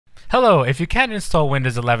Hello, if you can't install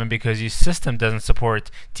Windows 11 because your system doesn't support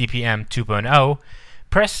TPM 2.0,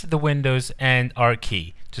 press the Windows and R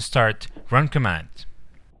key to start Run command.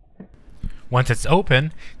 Once it's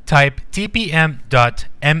open, type tpm.msc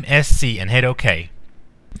and hit OK.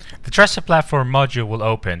 The Trusted Platform module will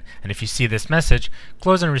open, and if you see this message,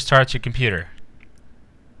 close and restart your computer.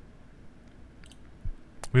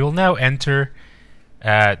 We will now enter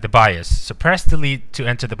the BIOS. So press Delete to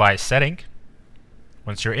enter the BIOS setting.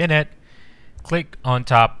 Once you're in it, click on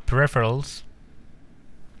top Peripherals.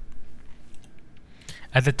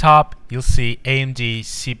 At the top, you'll see AMD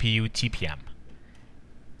CPU TPM.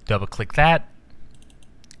 Double click that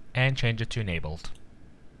and change it to Enabled.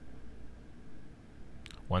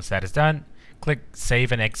 Once that is done, click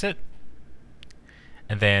Save and Exit,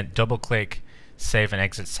 and then double click Save and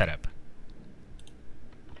Exit Setup.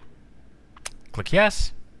 Click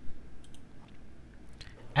Yes,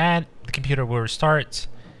 and the computer will restart.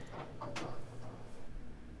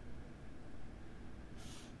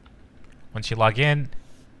 Once you log in,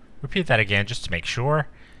 repeat that again just to make sure.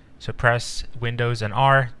 So press Windows and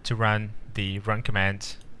R to run the run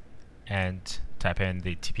command and type in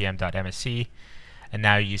the tpm.msc, and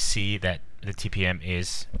now you see that the TPM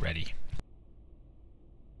is ready.